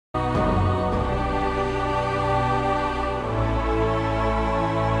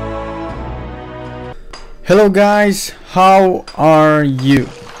Hello guys, how are you?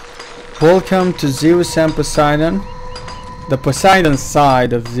 Welcome to Zeus and Poseidon, the Poseidon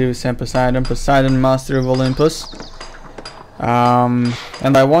side of Zeus and Poseidon, Poseidon master of Olympus. And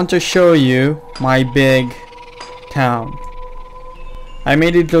I want to show you my big town. I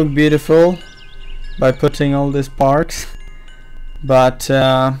made it look beautiful by putting all these parks, but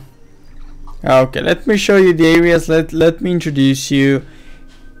okay, let me show you the areas. Let me introduce you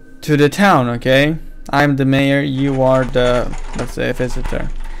to the town. Okay, I'm the mayor, you are the, let's say, visitor.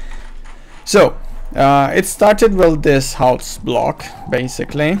 So it started with this house block,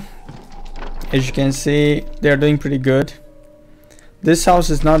 basically. As you can see, they're doing pretty good. This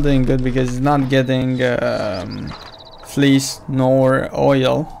house is not doing good because it's not getting fleece nor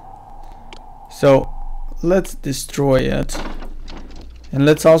oil. So let's destroy it, and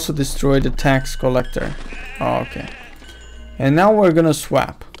let's also destroy the tax collector. Okay, and now we're gonna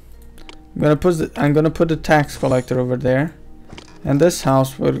swap. I'm gonna put the tax collector over there, and this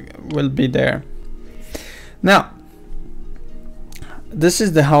house will be there. Now this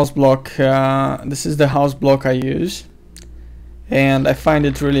is the house block. This is the house block I use, and I find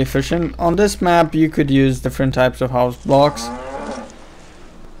it really efficient. On this map you could use different types of house blocks,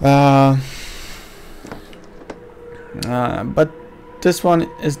 but this one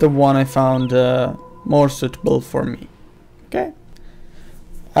is the one I found more suitable for me. Okay,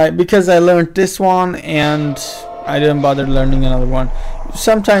 because I learned this one and I didn't bother learning another one.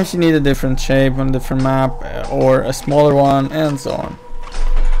 Sometimes you need a different shape on a different map, or a smaller one, and so on.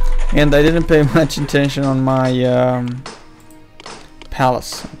 And I didn't pay much attention on my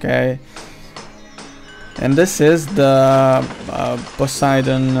palace. Okay, and this is the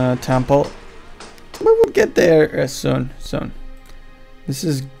Poseidon temple. We will get there soon. This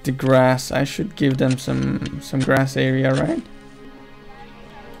is the grass. I should give them some grass area, right?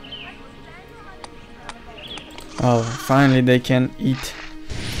 Oh, finally they can eat.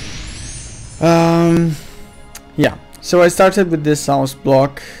 Yeah, so I started with this house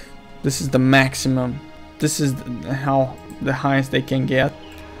block. This is the maximum. This is the highest they can get.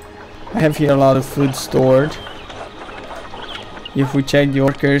 I have here a lot of food stored. If we check the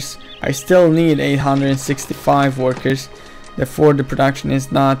workers, I still need 865 workers. Therefore the production is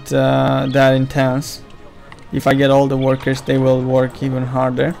not that intense. If I get all the workers, they will work even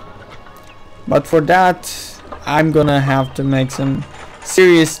harder. But for that, I'm gonna have to make some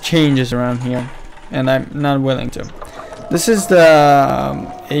serious changes around here, and I'm not willing to. This is the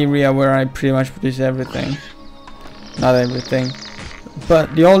area where I pretty much produce everything. Not everything,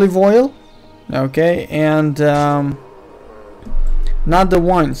 but the olive oil. Okay, and not the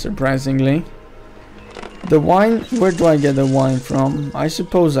wine, surprisingly. The wine, where do I get the wine from? I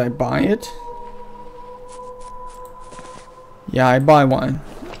suppose I buy it. Yeah, I buy wine.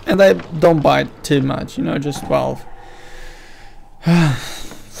 And I don't buy it too much, you know, just 12.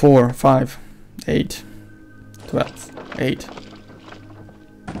 4, 5, 8, 12, 8,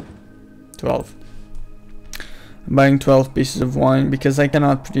 12. I'm buying 12 pieces of wine because I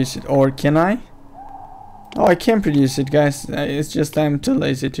cannot produce it. Or can I? Oh, I can produce it, guys. It's just I'm too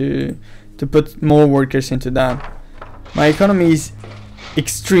lazy to put more workers into that. My economy is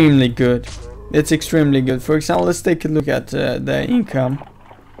extremely good. It's extremely good. For example, let's take a look at the income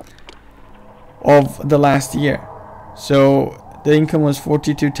of the last year. So the income was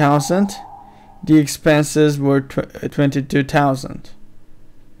 42,000. The expenses were 22,000.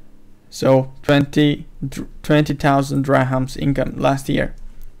 So 20,000 drachms income last year.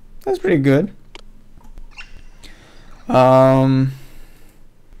 That's pretty good. Okay.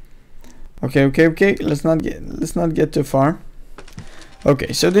 Let's not get too far.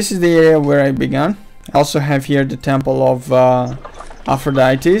 Okay, so this is the area where I began. I also have here the temple of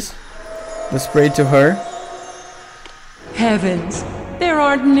Aphrodite. Let's pray to her. Heavens, there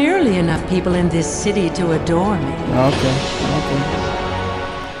aren't nearly enough people in this city to adore me. Okay.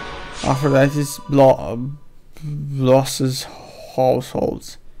 Aphrodite's losses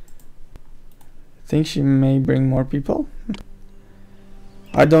households. Think she may bring more people?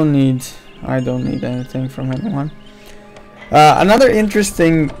 I don't need anything from anyone. Another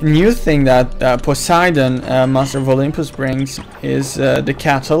interesting new thing that Poseidon, Master of Olympus, brings is the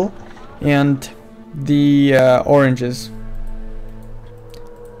cattle and the oranges.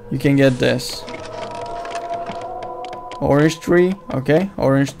 You can get this orange tree, okay,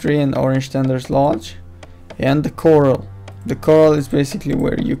 orange tree and orange tender's lodge, and the coral. The coral is basically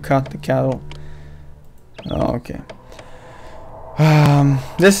where you cut the cattle. Okay.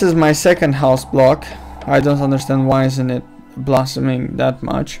 This is my second house block. I don't understand why isn't it blossoming that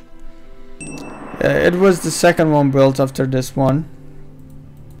much. It was the second one built after this one.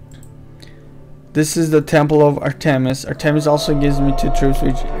 This is the temple of Artemis. Artemis also gives me 2 troops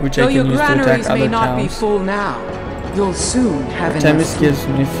which I Though can your use to attack granaries may other not be towns. full now, you'll soon have Artemis enough. gives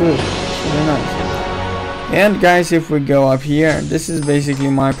me food. Very nice. And guys, if we go up here, this is basically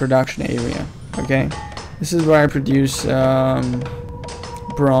my production area. Okay, this is where I produce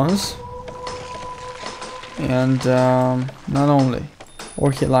bronze, and not only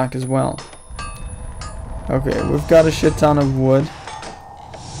orchilak as well. Okay, we've got a shit ton of wood,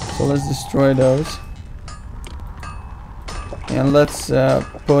 so let's destroy those, and let's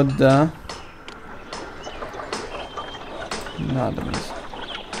put the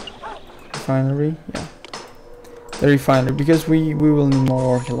refinery, yeah, the refinery, because we will need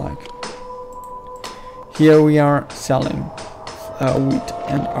more orchilak. Here we are selling wheat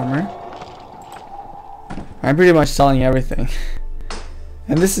and armor. I'm pretty much selling everything.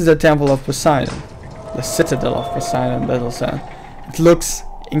 And this is the temple of Poseidon, the citadel of Poseidon, battle sand. It looks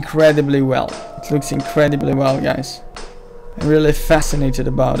incredibly well. It looks incredibly well, guys. I'm really fascinated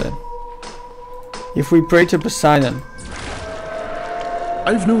about it. If we pray to Poseidon,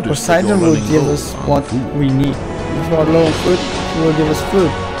 I've noticed Poseidon will give us what we need. If we are low on food, he will give us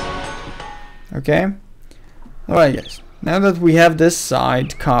food. Okay? Alright guys, now that we have this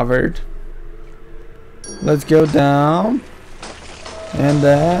side covered, let's go down, and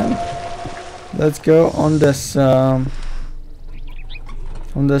then let's go on this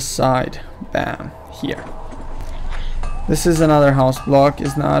side. Bam, here. This is another house block.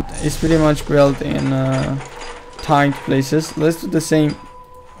 It's pretty much built in tight places. Let's do the same.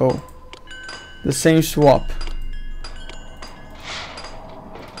 Oh, the same swap.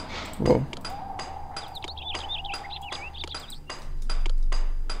 Whoa.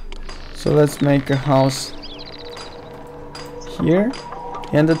 So let's make a house here,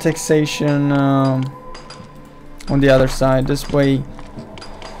 and the taxation on the other side. This way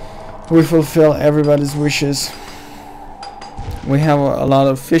we fulfill everybody's wishes. We have a lot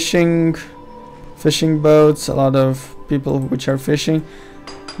of fishing boats, a lot of people which are fishing.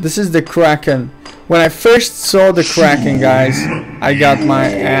 This is the Kraken. When I first saw the Kraken, guys, I got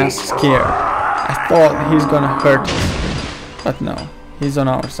my ass scared. I thought he's gonna hurt us, but no, he's on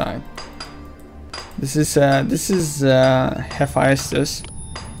our side. This is Hephaestus.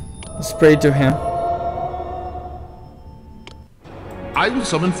 Let's pray to him. I will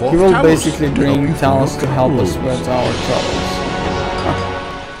summon forth He will Talos basically to bring help you Talos through to your help us troubles. with our troubles.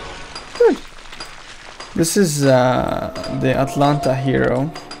 Good. This is the Atlanta hero.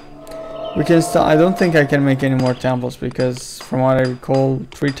 We can still. I don't think I can make any more temples because, from what I recall,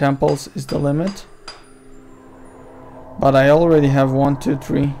 3 temples is the limit. But I already have 1, 2,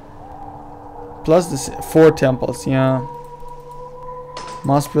 3. Plus this 4 temples. Yeah.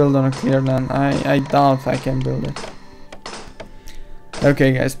 Must build on a clear land. I doubt I can build it.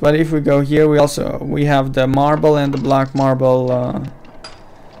 Okay, guys. But if we go here, we have the marble and the black marble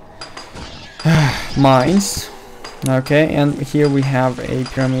mines. Okay, and here we have a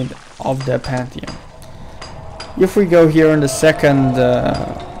pyramid of the Pantheon. If we go here on the second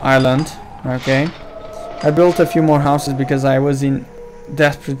island, okay, I built a few more houses because I was in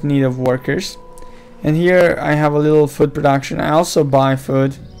desperate need of workers. And here I have a little food production. I also buy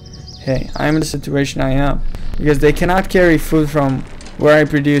food. Hey, I'm in the situation I am because they cannot carry food from where I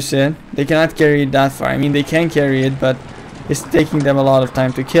produce it. They cannot carry it that far. I mean, they can carry it, but it's taking them a lot of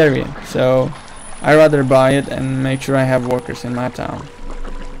time to carry it. So I rather buy it and make sure I have workers in my town.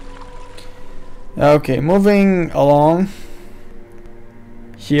 Okay, moving along.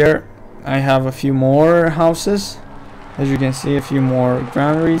 Here I have a few more houses. As you can see, a few more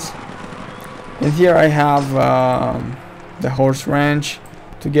granaries. And here I have the horse ranch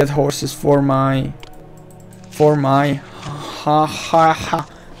to get horses for my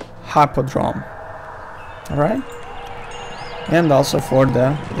hippodrome. Alright? And also for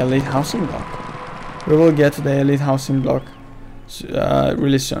the elite housing block. We will get to the elite housing block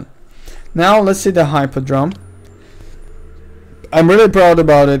really soon. Now let's see the hippodrome. I'm really proud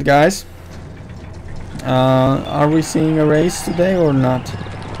about it, guys. Are we seeing a race today or not?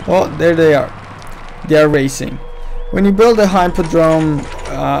 Oh, there they are. They are racing. When you build a hippodrome,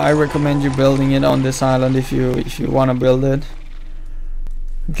 I recommend you building it on this island if you want to build it,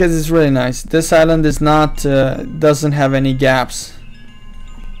 because it's really nice. This island is not doesn't have any gaps,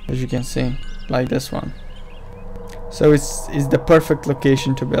 as you can see, like this one. So it's the perfect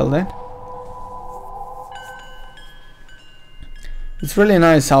location to build it. It's really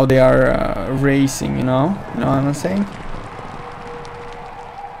nice how they are racing, you know what I'm saying?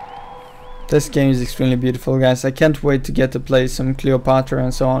 This game is extremely beautiful, guys. I can't wait to get to play some Cleopatra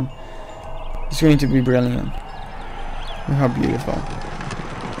and so on. It's going to be brilliant. Look how beautiful.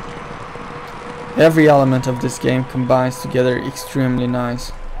 Every element of this game combines together extremely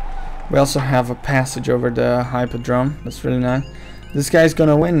nice. We also have a passage over the Hippodrome. That's really nice. This guy's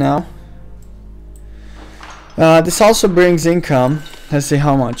gonna win now. This also brings income. Let's see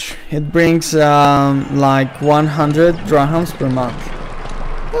how much. It brings like 100 drachms per month.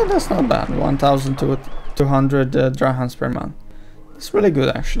 Well, that's not bad. 1,200 drachms per month. It's really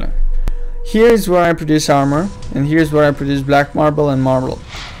good actually. Here's where I produce armor, and here's where I produce black marble and marble.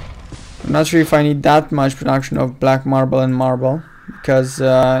 I'm not sure if I need that much production of black marble and marble, because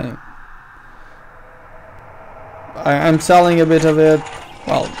I'm selling a bit of it.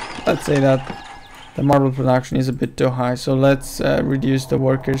 Well, let's say that the marble production is a bit too high, so let's reduce the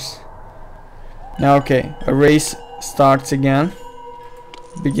workers. Now, okay, a race starts again.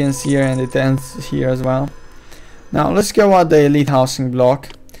 Begins here and it ends here as well. Now let's go at the elite housing block.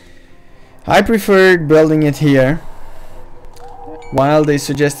 I preferred building it here, while they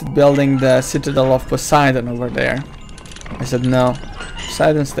suggested building the citadel of Poseidon over there. I said no,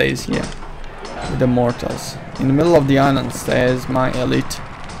 Poseidon stays here with the mortals. In the middle of the island stays my elite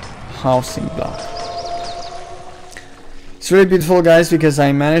housing block. It's really beautiful, guys, because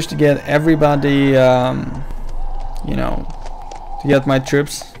I managed to get everybody, you know, to get my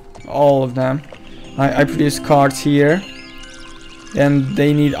troops, all of them. I produce cards here, and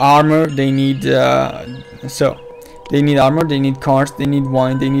they need armor, they need they need armor, they need cards, they need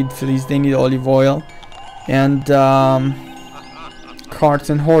wine, they need fleece, they need olive oil, and carts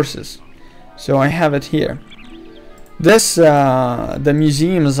and horses. So I have it here. This the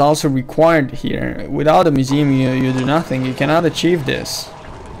museum is also required here. Without a museum you do nothing. You cannot achieve this.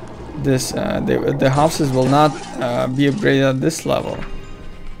 The houses will not be upgraded at this level.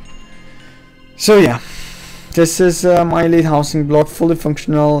 So yeah, this is my elite housing block, fully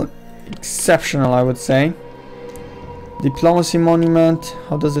functional, exceptional I would say. Diplomacy monument,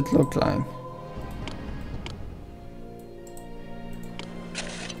 how does it look like?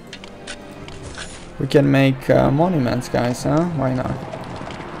 We can make monuments, guys, huh? Why not?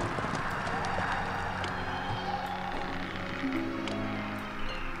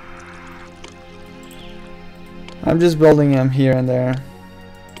 I'm just building them here and there.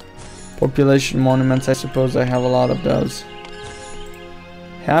 Population monuments, I suppose I have a lot of those.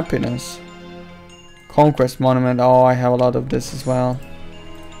 Happiness. Conquest monument, oh, I have a lot of this as well.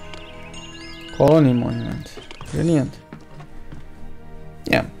 Colony monument, brilliant.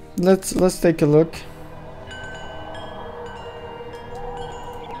 Yeah, let's take a look.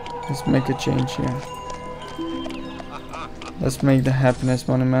 Let's make a change here. Let's make the happiness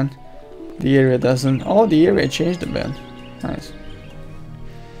monument. The area doesn't. Oh, the area changed a bit. Nice.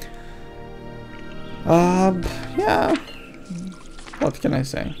 Yeah. What can I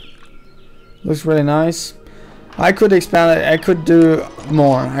say? Looks really nice. I could expand it. I could do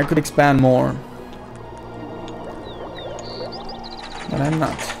more. I could expand more. But I'm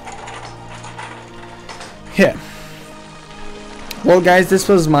not. Here. Well, guys, this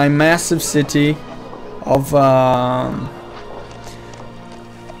was my massive city of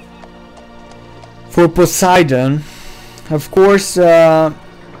for Poseidon. Of course, I'm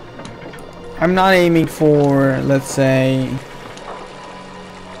not aiming for, let's say,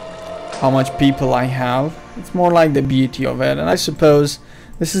 how much people I have. It's more like the beauty of it, and I suppose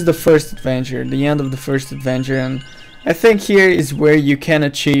this is the first adventure, the end of the first adventure, and I think here is where you can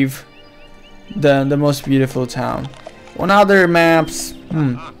achieve the most beautiful town. On other maps,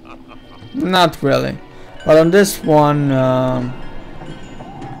 not really, but on this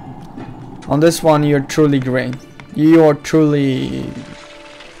one you're truly great. You're truly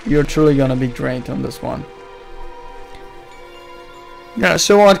gonna be great on this one. Yeah,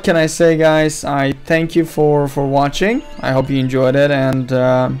 so what can I say, guys? I thank you for watching. I hope you enjoyed it, and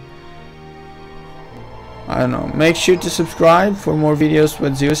I don't know, make sure to subscribe for more videos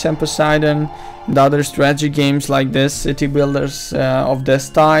with Zeus and Poseidon and other strategy games like this, city builders of this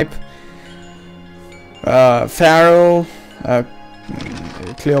type, Pharaoh,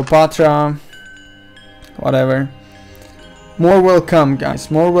 Cleopatra, whatever. More will come,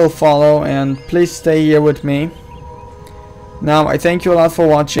 guys, more will follow, and please stay here with me. Now, I thank you a lot for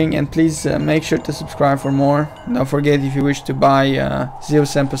watching, and please make sure to subscribe for more. Don't forget, if you wish to buy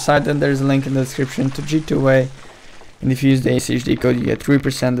Zeus and Poseidon, there's a link in the description to G2A, and if you use the ACHD code you get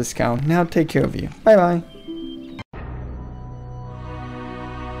 3% discount. Now take care of you. Bye bye.